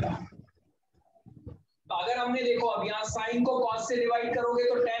tan आएगा। तो अगर हमने देखो अब यहाँ sin को cos से डिवाइड करोगे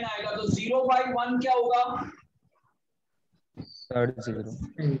तो tan आएगा, तो 0/1 क्या होगा? 0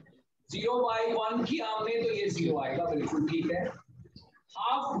 0/1 किया हमने तो ये 0 आएगा, बिल्कुल ठीक है।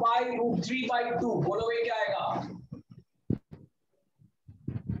 हाफ बाय √3/2 बोलो भाई क्या आएगा?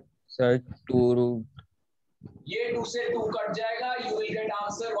 सर 2 ये 2 से 2 कट जाएगा, यू विल गेट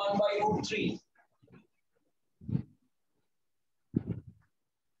आंसर 1/√3।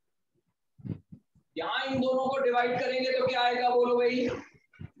 यहां इन दोनों को डिवाइड करेंगे तो क्या आएगा बोलो भाई?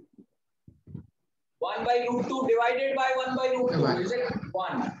 1/√2 divided by 1/√2 is it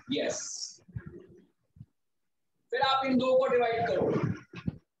 1? Yes. फिर आप इन दो को डिवाइड करो,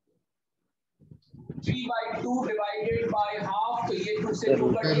 3/2 डिवाइडेड बाय हाफ, तो ये 2 से 2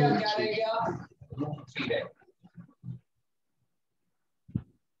 कट गया, क्या रह गया? √3 रह।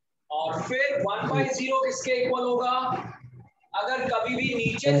 और फिर 1/0 किसके इक्वल होगा? अगर कभी भी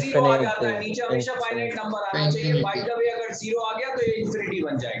नीचे 0 आ जाता है, नीचे हमेशा फाइनाइट नंबर आना चाहिए। बाय द वे अगर 0 आ गया तो ये इंफिनिटी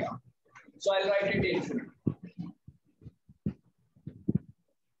बन जाएगा, सो I will write it infinity.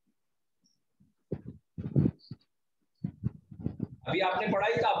 अभी आपने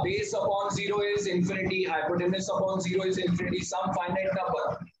पढ़ाई था, base upon 0 is infinity, hypotenuse upon 0 is infinity, some finite number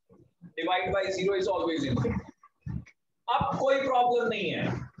divide by 0 is always infinity. अब कोई प्रॉब्लम नहीं है।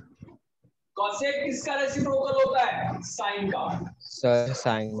 कॉसेक किसका रेसिप्रोकल होता है? साइन का। सर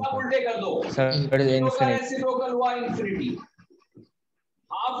साइन सब उल्टे कर दो। सर 0 का इन्फिनिटी रेसिप्रोकल हुआ इंफिनिटी,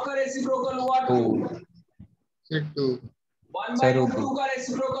 हाफ का रेसिप्रोकल हुआ 2, 1/√2 का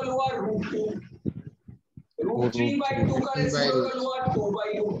रेसिप्रोकल हुआ √2, √3/2 का रेसिप्रोकल हुआ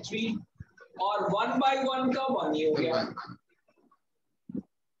 2/√3 और 1/1 का 1 ही हो गया।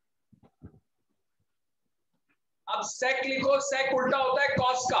 अब सेक लिखो, सेक उल्टा होता है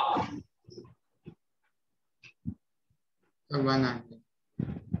कॉस का। 1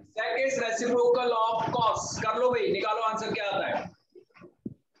 सेक इज रेसिप्रोकल ऑफ कॉस। कर लो भाई, निकालो आंसर क्या आता है।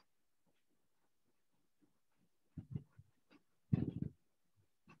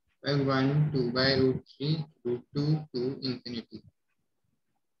 by 1 2/√3 √2 to infinity।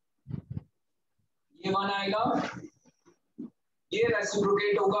 ये 1 आएगा, ये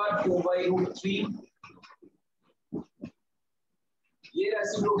रेसिप्रोकेट होगा 2/√3, ये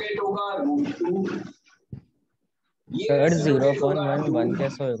रेसिप्रोकेट होगा √2, ये सर रेसिप्रोकेट होगा 0.1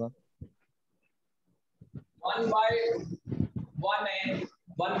 कैसे होगा? 1/1 है,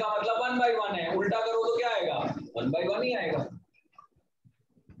 1 का मतलब 1/1 है, उल्टा करो तो क्या आएगा? 1/1 ही आएगा।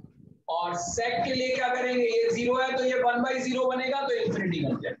 और सेक के लिए क्या करेंगे? ये 0 है तो ये 1/0 बनेगा, तो इंफिनिटी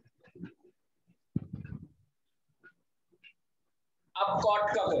बन जाएगा। अब कॉट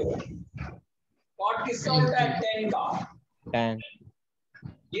का करो, कॉट किसका उल्टा है? tan का। tan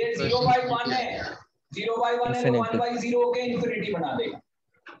ये 0/1 है, 0/1 है तो 1/0 के इंफिनिटी बना देगा,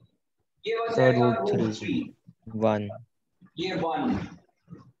 ये बन जाएगा √3, 1 ये 1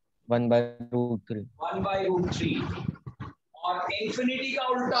 1/√3 1/√3 और इंफिनिटी का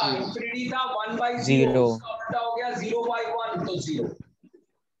उल्टा, इंफिनिटी था 1/0, उसका उल्टा हो गया 0/1 तो 0।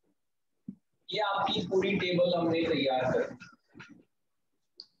 ये आपकी पूरी टेबल हमने तैयार कर दी।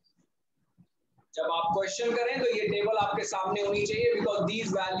 जब आप क्वेश्चन करें तो ये टेबल आपके सामने होनी चाहिए, because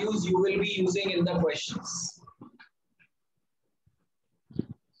these values you will be using in the questions.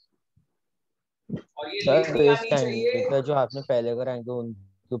 और ये लिखनी आनी चाहिए। जो आपने पहले कराएंगे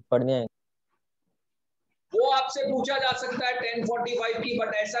उनके ऊपर नहीं आएंगे। वो आपसे पूछा जा सकता है 1045 की,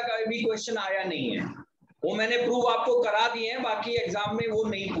 बट ऐसा कभी भी क्वेश्चन आया नहीं है। वो मैंने प्रूव आपको करा दिए हैं, बाकी एग्जाम में वो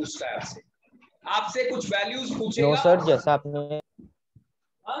नहीं पूछता है आपसे। आपसे कुछ वैल्यूज पूछेगा। नो सर, जैसा आपने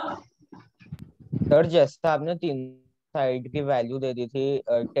हाँ? सर जैसा आपने 3 साइड की वैल्यू दे दी थी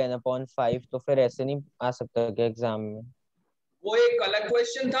 10/5, तो फिर ऐसे नहीं आ सकता क्या एग्जाम में? वो एक अलग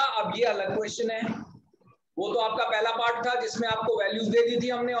क्वेश्चन था, अब ये अलग क्वेश्चन है। वो तो आपका पहला पार्ट था जिसमें आपको वैल्यूज दे दी थी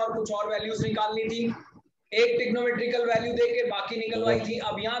हमने और कुछ और वैल्यूज निकालनी थी। एक ट्रिग्नोमेट्रिकल वैल्यू देके बाकी निकलवाई थी।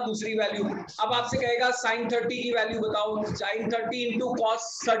 अब यहाँ दूसरी वैल्यू, अब आपसे कहेगा sin 30 की वैल्यू बताओ, sin 30 इंटू cos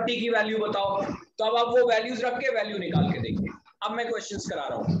 30 की वैल्यू बताओ। तो अब आप वो वैल्यूज रख के वैल्यू निकाल के देखिए। अब मैं क्वेश्चंस करा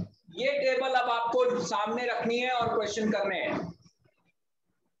रहा हूँ, ये टेबल अब आपको सामने रखनी है और क्वेश्चन करने हैं।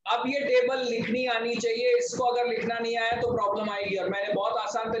 अब ये टेबल लिखनी आनी चाहिए, इसको अगर लिखना नहीं आया तो प्रॉब्लम आएगी। और मैंने बहुत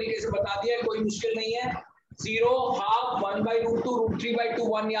आसान तरीके से बता दिया है, कोई मुश्किल नहीं है। 0, हाफ, 1/√2, √3/2,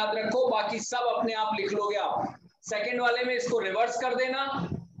 1 याद रखो, बाकी सब अपने आप लिख लोगे आप। सेकंड वाले में इसको रिवर्स कर देना,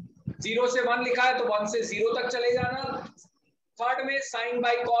 0 से 1 लिखा है तो 1 से 0 तक चले जाना। थर्ड में साइन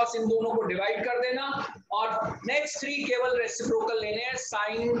बाई कॉस, इन दोनों को डिवाइड कर देना। और नेक्स्ट 3 केवल रेसिप्रोकल लेने हैं।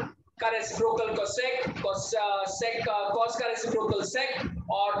 साइन का रेसिप्रोकल कोसेक, कॉस का रेसिप्रोकल सेक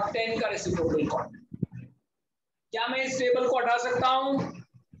और टेन का रेसिप्रोकल कॉट। क्या मैं इस टेबल को हटा सकता हूं?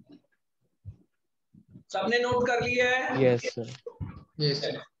 सबने नोट कर लिया है? Yes sir. यस।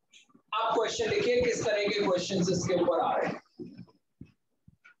 आप क्वेश्चन लिखिए, किस तरह के क्वेश्चंस इसके ऊपर आ रहे हैं।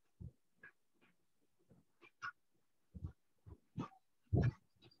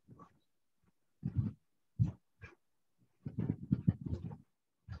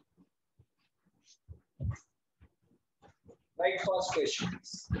 Right, first question.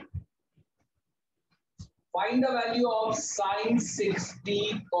 Find the value of sin 60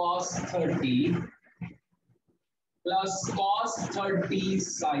 cos 30 plus cos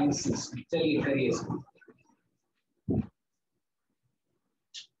 30 sin 60। चलिए करिए इसको।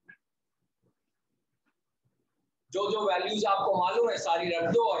 जो जो वैल्यूज आपको मालूम है सारी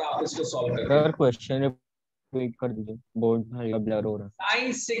रख दो और आप इसको सॉल्व कर सर क्वेश्चन रिपीट कर दीजिए, बोर्ड ब्लर हो रहा है।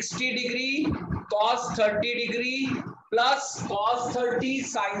 sin 60 degree cos 30 degree plus cos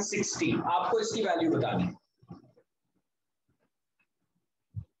 30 sin 60, आपको इसकी वैल्यू बतानी।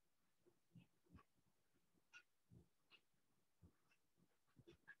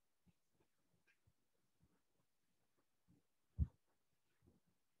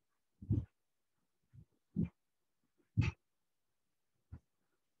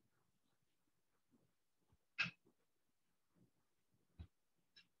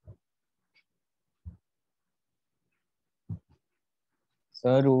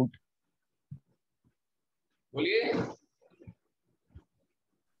 सर रूट, बोलिए।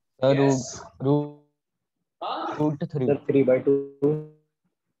 Sir Yes. रूट हाँ? रूट 3। सर 3/2,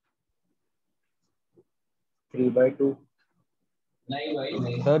 3/2। नहीं भाई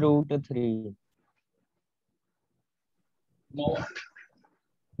नहीं। Sir √3। No.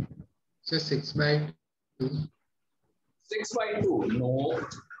 Sir 6/2। 6/2 no.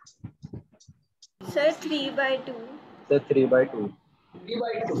 Sir 3/2। Sir 3/2।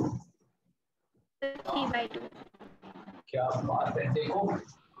 3/2 3/2। क्या बात है, देखो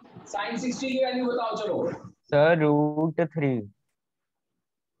sin 60 की वैल्यू बताओ चलो। सर √3।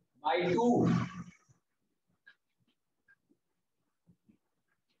 बाई 2।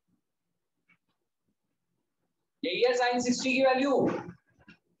 यही है sin 60 की वैल्यू।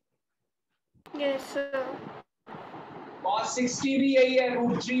 Yes sir. cos 60 भी यही है,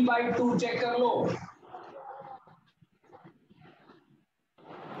 √3/2, चेक कर लो।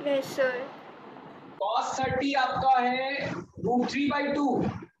 Yes sir. cos 30 आपका है √3/2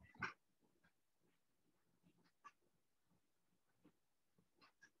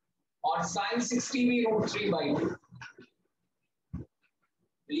 और sin 60 भी √3/2।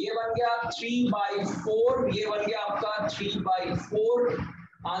 ये बन गया 3/4, ये बन गया आपका 3/4।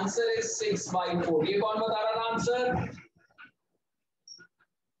 Answer is 6/4। ये कौन बता रहा था आंसर?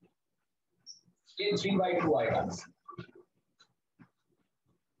 ये 3/2 आएगा।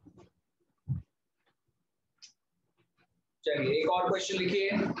 चलिए एक और क्वेश्चन लिखिए।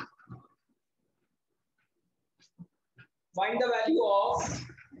 Find the value of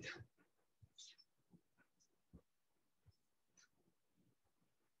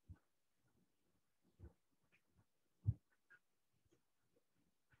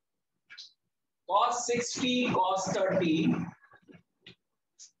cos 60 cos 30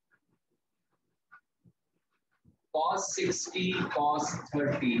 cos 60 cos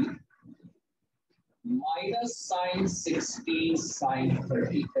 30 minus sin 60 sin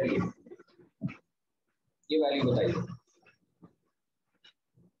 30। करिए, ये वैल्यू बताइए।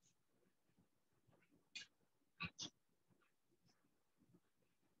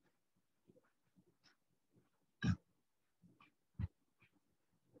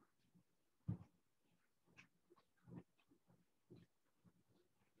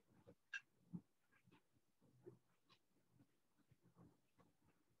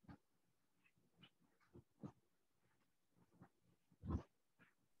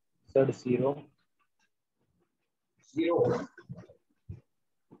 सर 0. 0.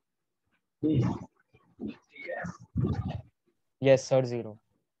 ठीक है. Yes sir 0.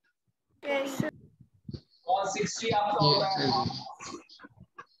 Yes sir. cos 60 आपका Yes, होता है sir. हाफ.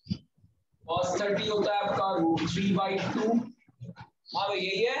 cos 30 होता है आपका √3/2. हाँ भाई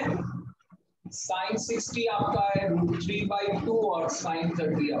यही है. sin 60 आपका है √3/2 और sin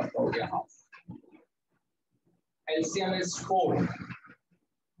 30 आपका हो गया half. LCM is 4.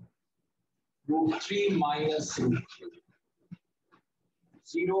 √3 minus √3.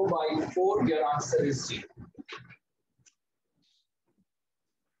 0/4. Your answer is 0.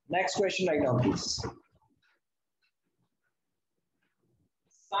 Next question right now, please.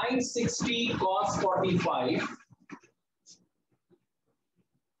 Sin 60 cos 45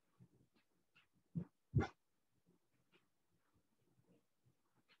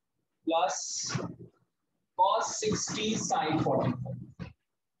 plus cos 60 sin 45.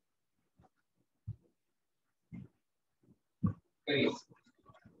 करिए.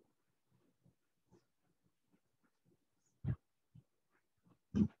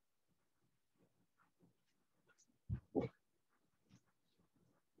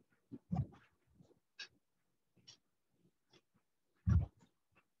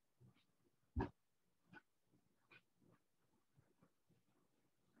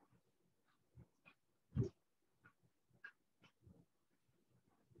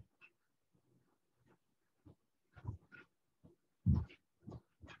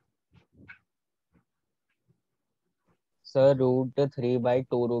 सर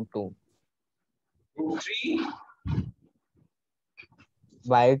 √3/2√2. √3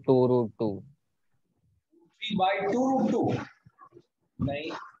 √2/2√2. 3/2 √2. नहीं.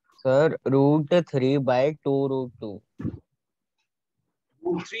 सर √3/2√2.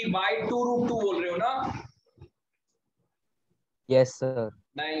 √3/2 √2 बोल रहे हो ना. Yes sir.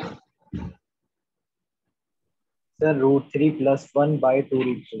 नहीं. सर √3 +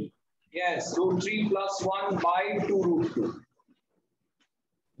 1/2√2. Yes, √3 + 1/2 √2.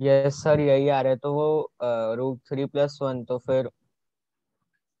 यस सर यही आ रहा है तो वो √3 + 1 तो फिर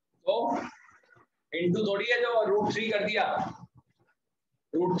तो इंटू थोड़ी है जो √3 कर दिया.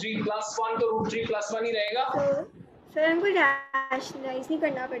 √3 + 1 तो √3 + 1 ही रहेगा. तो सर हमको रैशनलाइज नहीं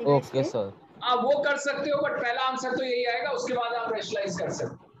करना पड़ेगा ओके इसमें. सर. आप वो कर सकते हो बट पहला आंसर तो यही आएगा. उसके बाद आप रेशनलाइज कर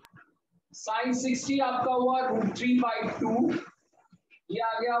सकते हो. sin 60 आपका हुआ √3/2. ये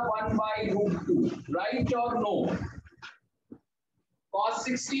आ गया 1/√2. राइट और नो. cos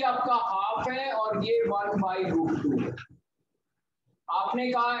 60 आपका हाफ है और ये 1/√2 है.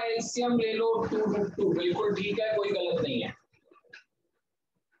 आपने कहा एलसीएम ले लो 2√2. बिल्कुल ठीक है, कोई गलत नहीं है.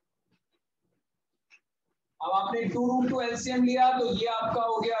 अब आपने 2√2 एलसीएम लिया तो ये आपका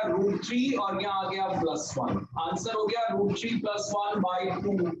हो गया √3 और यहाँ आ गया +1. आंसर हो गया √3 +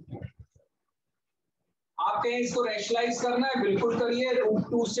 1/2. आप कहीं इसको रेशनलाइज करना है बिल्कुल करिए.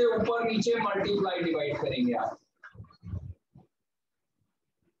 √2 से ऊपर नीचे मल्टीप्लाई डिवाइड करेंगे आप.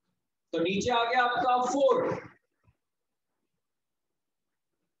 तो नीचे आ गया आपका 4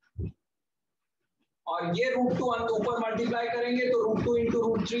 और ये √2 ऊपर मल्टीप्लाई करेंगे तो √2 इंटू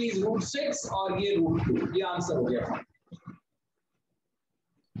 √3 इज √6 और ये √2. ये आंसर हो गया.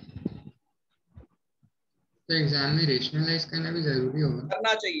 तो एग्जाम में रेशनलाइज करना भी जरूरी होगा.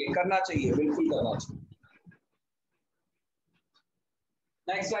 करना चाहिए बिल्कुल करना चाहिए.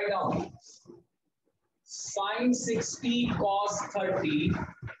 Next write down. sin 60 cos 30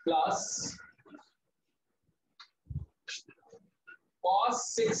 plus cos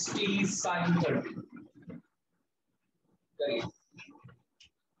 60 sin 30. करिए.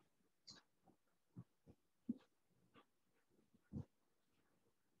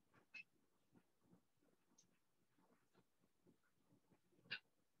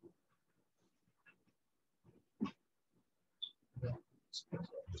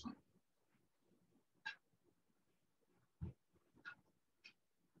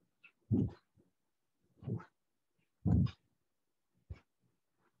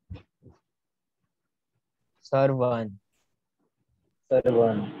 Sir 1. Sir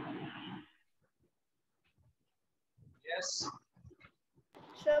 1. Yes.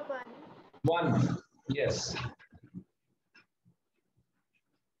 Sir 1. 1. Yes.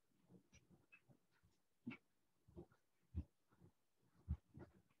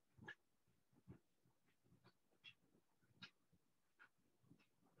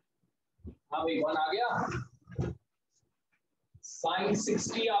 हाँ भाई 1 आ गया. sin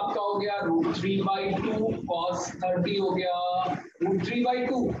 60 आपका हो गया √3/2. cos 30 हो गया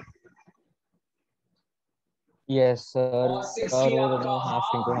 √3/2. Yes sir. cos सर 60 वो आपका दोनों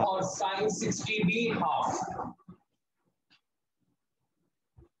हाफ इंटू हाफ हाफ. और sin 60 भी हाफ.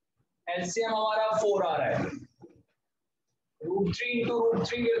 एलसीएम हमारा 4 आ रहा है. √3 into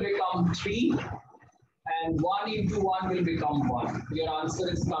 √3 will become 3 and 1 into 1 will become 1. Your answer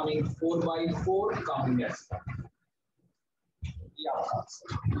is coming 4/4 coming as that. ये आपका आंसर.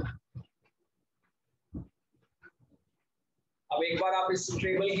 अब एक बार आप इस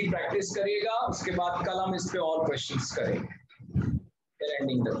टेबल की प्रैक्टिस करिएगा, उसके बाद कल हम इस पे और क्वेश्चंस करेंगे. We're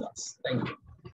ending the class. Thank you.